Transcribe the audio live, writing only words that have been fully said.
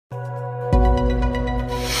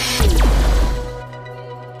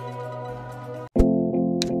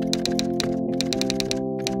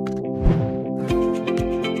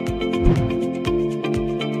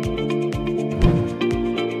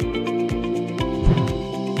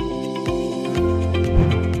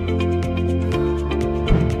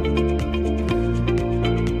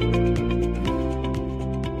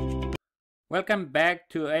Welcome back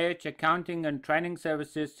to Accounting and Training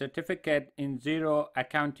Services Certificate in Xero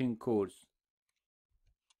Accounting course.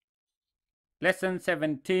 Lesson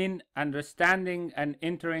 17, Understanding and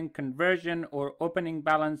Entering Conversion or Opening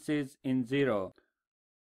Balances in Xero.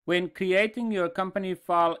 When creating your company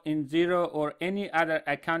file in Xero or any other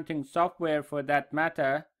accounting software for that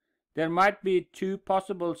matter, there might be two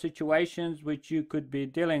possible situations which you could be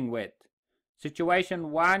dealing with.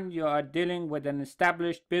 Situation 1, you are dealing with an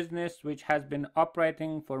established business which has been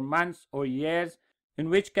operating for months or years,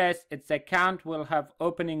 in which case its account will have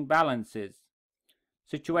opening balances.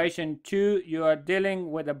 Situation 2, you are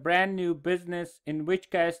dealing with a brand new business, in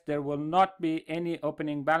which case there will not be any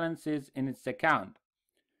opening balances in its account.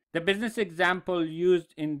 The business example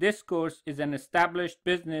used in this course is an established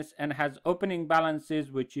business and has opening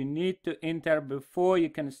balances which you need to enter before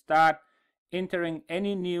you can start entering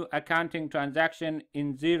any new accounting transaction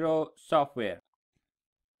in Xero Software.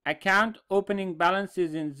 Account opening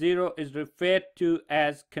balances in Xero is referred to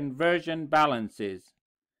as conversion balances.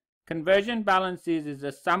 Conversion balances is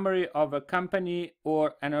a summary of a company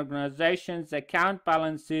or an organization's account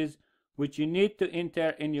balances which you need to enter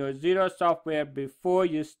in your Xero software before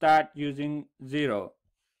you start using Xero.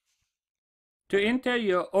 To enter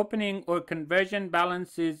your opening or conversion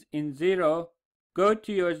balances in Xero, go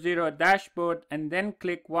to your Xero dashboard and then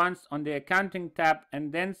click once on the Accounting tab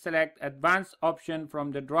and then select Advanced option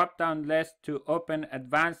from the drop-down list to open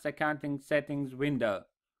Advanced Accounting Settings window.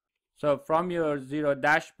 So from your Xero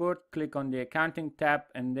dashboard, click on the Accounting tab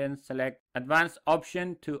and then select Advanced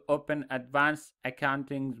option to open Advanced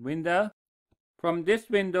Accounting window. From this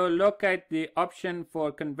window, locate the option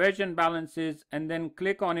for Conversion Balances and then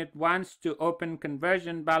click on it once to open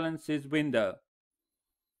Conversion Balances window.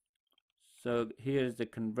 So here's the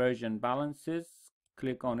conversion balances.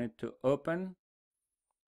 Click on it to open.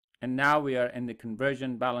 And now we are in the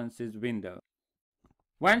conversion balances window.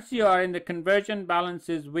 Once you are in the conversion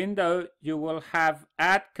balances window, you will have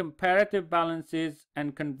Add Comparative Balances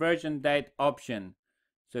and Conversion Date option.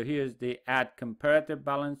 So here's the Add Comparative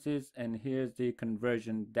Balances and here's the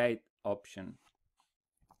Conversion Date option.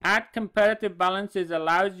 Add Comparative Balances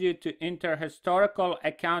allows you to enter historical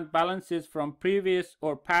account balances from previous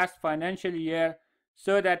or past financial year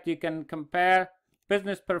so that you can compare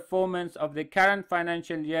business performance of the current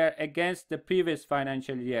financial year against the previous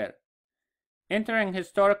financial year. Entering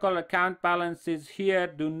historical account balances here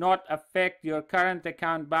do not affect your current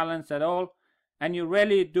account balance at all, and you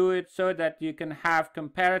really do it so that you can have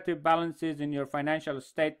comparative balances in your financial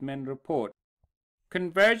statement report.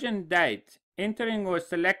 Conversion date. Entering or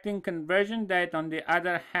selecting conversion date, on the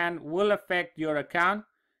other hand, will affect your account.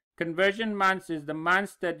 Conversion months is the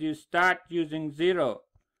months that you start using Xero.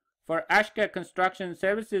 For Ashka Construction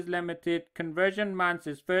Services Limited, conversion months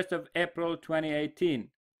is 1st of April 2018.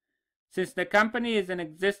 Since the company is an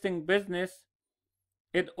existing business,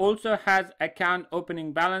 it also has account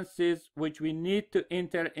opening balances which we need to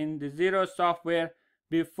enter in the Xero software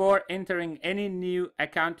before entering any new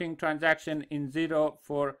accounting transaction in Xero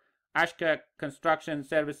for Ashka Construction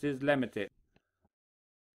Services Limited.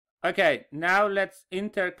 Okay, now let's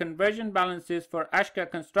enter conversion balances for Ashka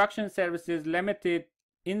Construction Services Limited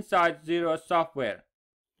inside Xero software.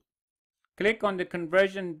 Click on the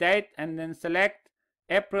conversion date and then select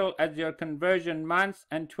April as your conversion month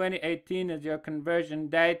and 2018 as your conversion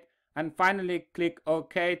date, and finally click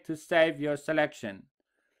OK to save your selection.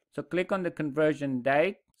 So click on the conversion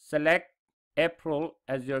date, select April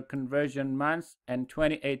as your conversion month and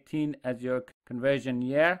 2018 as your conversion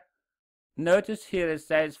year. Notice here it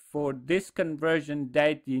says for this conversion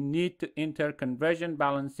date you need to enter conversion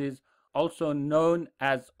balances, also known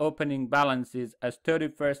as opening balances, as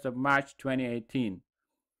 31st of March 2018.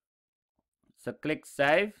 So click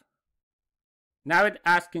Save. Now it's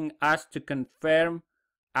asking us to confirm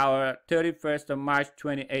our 31st of March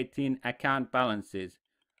 2018 account balances.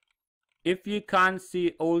 If you can't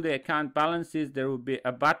see all the account balances, there will be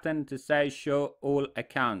a button to say Show All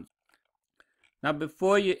Accounts. Now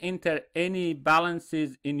before you enter any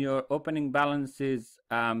balances in your opening balances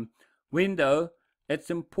window,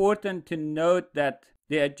 it's important to note that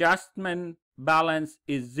the adjustment balance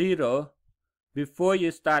is 0 before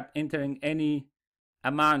you start entering any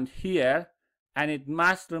amount here, and it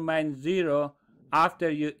must remain 0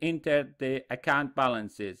 after you enter the account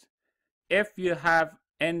balances. If you have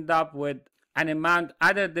end up with an amount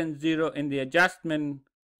other than 0 in the adjustment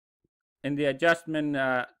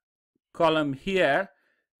column here,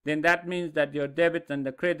 then that means that your debits and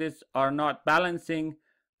the credits are not balancing,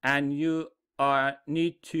 and you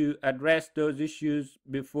need to address those issues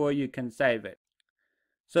before you can save it.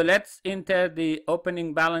 So let's enter the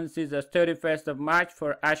opening balances as 31st of March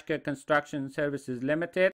for Ashker Construction Services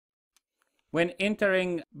Limited. When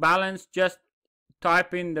entering balance, just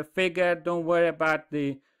type in the figure. Don't worry about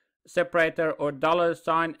the separator or dollar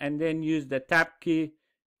sign, and then use the tab key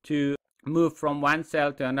to move from one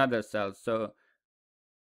cell to another cell. So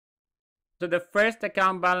the first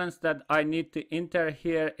account balance that I need to enter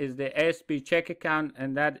here is the ASP check account,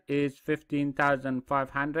 and that is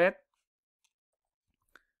 15,500.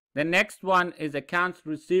 The next one is accounts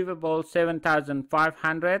receivable,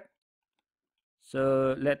 7,500.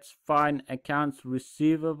 So let's find accounts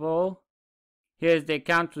receivable. Here's the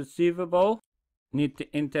accounts receivable. Need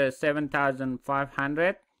to enter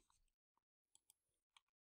 7,500.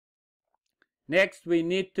 Next, we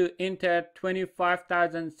need to enter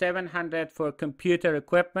 25,700 for computer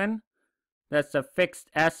equipment. That's a fixed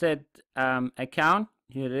asset account.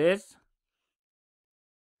 Here it is.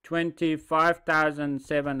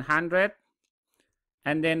 25,700.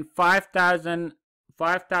 And then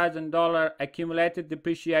 $5,000 accumulated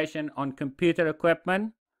depreciation on computer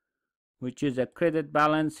equipment, which is a credit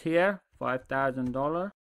balance here,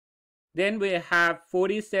 $5,000. Then we have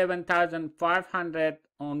 47,500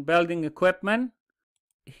 on building equipment.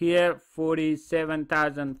 Here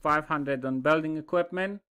 47,500 on building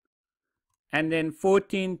equipment. And then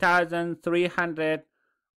 14,300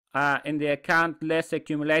 in the account less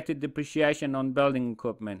accumulated depreciation on building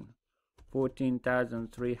equipment.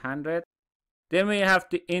 14,300. Then we have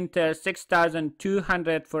to enter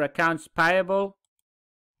 6,200 for accounts payable.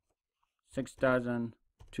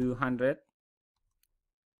 6,200.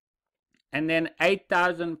 And then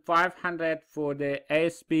 8,500 for the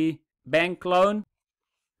ASP bank loan,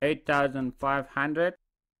 8,500.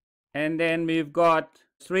 And then we've got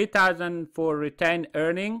 3,000 for retained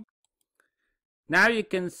earning. Now you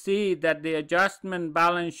can see that the adjustment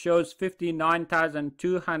balance shows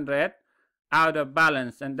 59,200 out of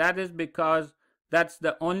balance, and that is because that's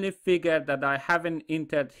the only figure that I haven't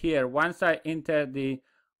entered here. Once I enter the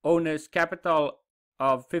owner's capital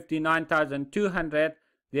of 59,200,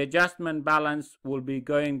 the adjustment balance will be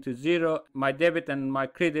going to zero. My debit and my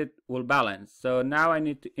credit will balance. So now I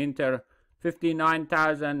need to enter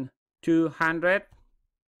 59,200.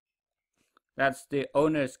 That's the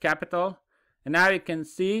owner's capital. And now you can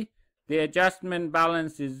see the adjustment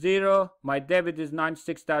balance is zero. My debit is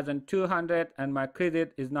 96,200 and my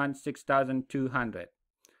credit is 96,200.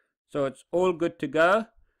 So it's all good to go.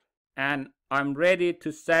 And I'm ready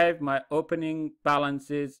to save my opening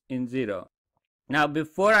balances in Xero. Now,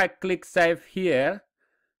 before I click save here,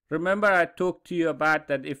 remember I talked to you about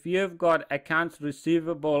that if you've got accounts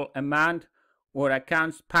receivable amount or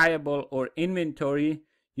accounts payable or inventory,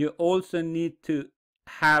 you also need to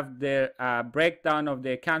have their breakdown of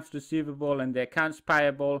the accounts receivable and the accounts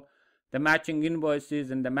payable, the matching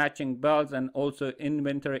invoices and the matching bills, and also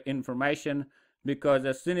inventory information, because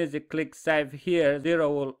as soon as you click save here,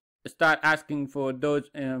 Xero will start asking for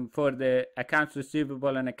those for the accounts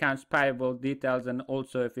receivable and accounts payable details, and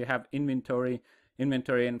also if you have inventory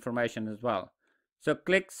information as well. So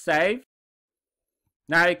click save.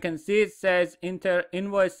 Now you can see it says enter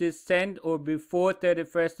invoices sent or before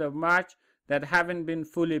 31st of March that haven't been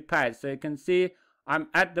fully paid. So you can see I'm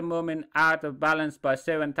at the moment out of balance by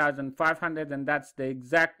 7,500, and that's the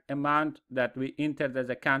exact amount that we entered as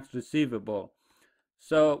accounts receivable.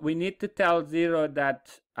 So we need to tell Xero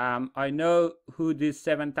that I know who this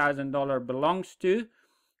 $7,000 belongs to.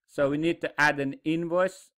 So we need to add an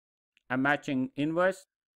invoice, a matching invoice.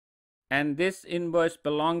 And this invoice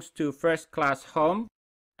belongs to First Class Home,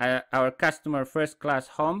 our customer First Class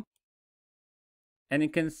Home. And you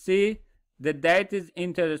can see the date is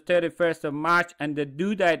entered as 31st of March, and the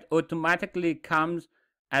due date automatically comes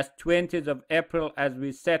as 20th of April as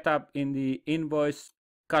we set up in the invoice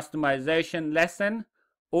customization lesson.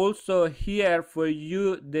 Also here for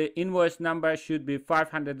you, the invoice number should be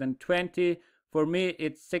 520. For me,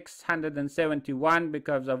 it's 671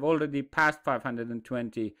 because I've already passed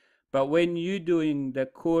 520. But when you're doing the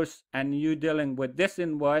course and you're dealing with this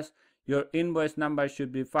invoice, your invoice number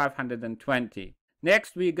should be 520.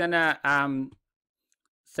 Next, we're gonna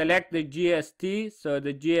select the GST. So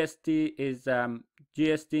the GST is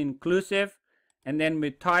GST inclusive, and then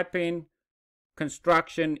we type in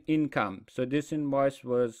construction income. So this invoice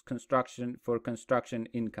was construction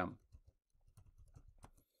income.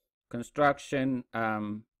 Construction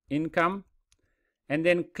income, and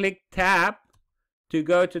then click tab to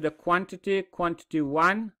go to the quantity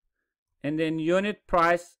 1, and then unit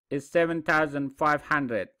price is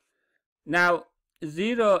 7,500. Now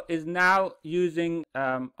Xero is now using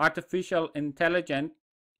artificial intelligence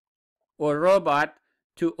or robot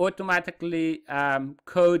to automatically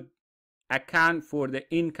code account for the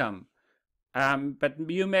income. But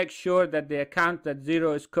you make sure that the account that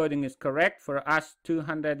Xero is coding is correct. For us,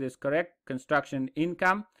 200 is correct, construction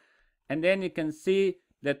income. And then you can see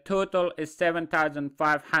the total is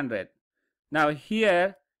 7,500. Now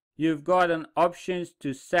here, you've got an options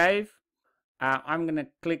to save. I'm going to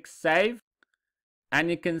click save. And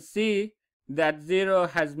you can see that Xero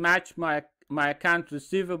has matched my account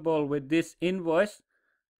receivable with this invoice.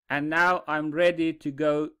 And now I'm ready to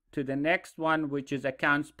go to the next one, which is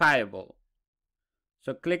accounts payable.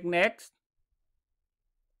 So click next.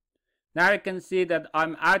 Now you can see that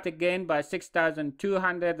I'm out again by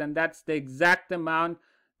 6,200, and that's the exact amount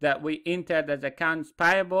that we entered as accounts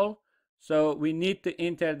payable. So we need to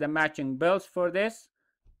enter the matching bills for this.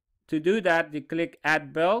 To do that, you click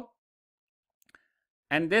add bill.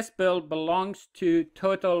 And this bill belongs to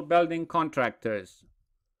total building contractors.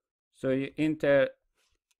 So you enter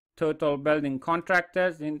total building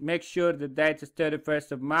contractors and make sure the date is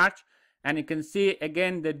 31st of March. And you can see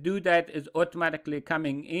again the due date is automatically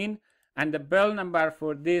coming in, and the bill number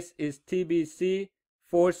for this is TBC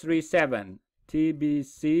 437.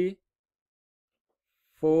 TBC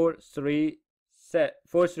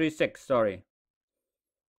 436, sorry.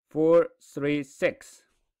 436.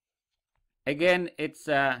 Again, it's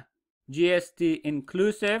GST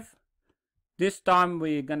inclusive. This time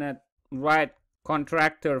we're gonna write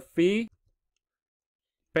contractor fee.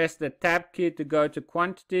 Press the tab key to go to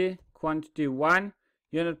quantity. Quantity 1,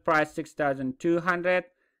 unit price 6,200,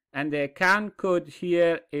 and the account code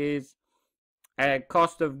here is a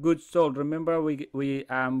cost of goods sold. Remember, we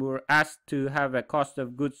were asked to have a cost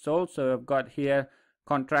of goods sold, so I've got here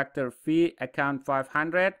contractor fee account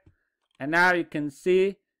 500, and now you can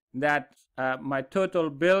see that my total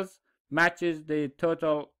bills matches the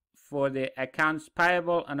total for the accounts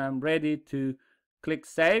payable, and I'm ready to click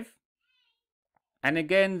save. And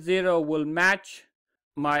again, Xero will match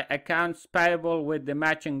my accounts payable with the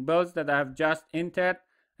matching bills that I've just entered.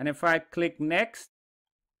 And if I click next,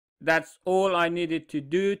 that's all I needed to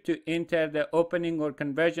do to enter the opening or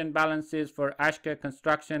conversion balances for Ashker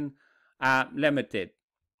Construction Limited.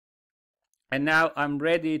 And now I'm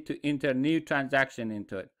ready to enter new transaction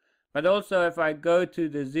into it. But also, if I go to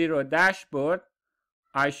the Xero dashboard,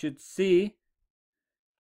 I should see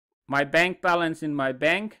my bank balance in my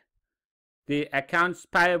bank, the accounts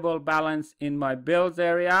payable balance in my bills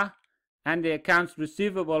area, and the accounts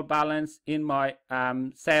receivable balance in my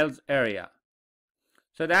sales area.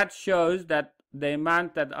 So that shows that the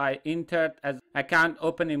amount that I entered as account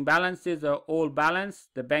opening balances are all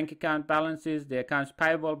balanced: the bank account balances, the accounts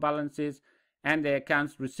payable balances, and the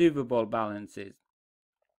accounts receivable balances.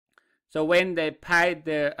 So when we paid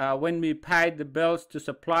the bills to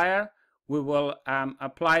supplier, we will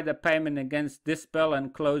apply the payment against this bill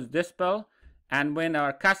and close this bill. And when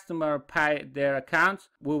our customer pay their accounts,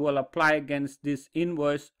 we will apply against this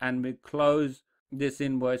invoice and we close this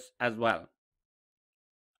invoice as well.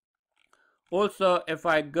 Also, if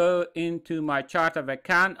I go into my chart of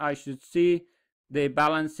account, I should see the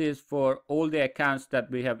balances for all the accounts that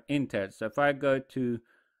we have entered. So if I go to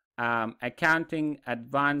accounting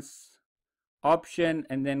advanced option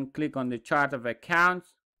and then click on the chart of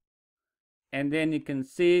accounts, and then you can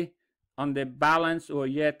see on the balance or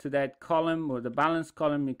yet to that column or the balance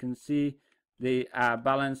column, you can see the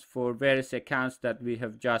balance for various accounts that we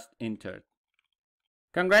have just entered.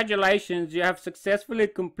 Congratulations, you have successfully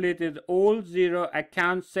completed all Xero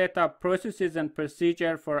account setup processes and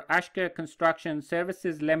procedure for Ashker Construction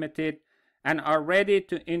Services Limited and are ready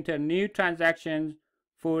to enter new transactions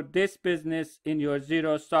for this business in your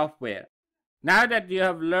Xero software. Now that you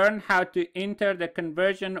have learned how to enter the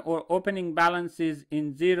conversion or opening balances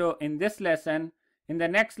in Xero in this lesson, in the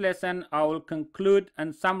next lesson I will conclude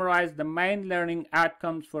and summarize the main learning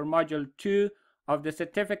outcomes for Module 2 of the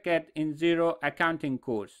Certificate in Xero Accounting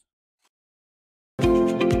course.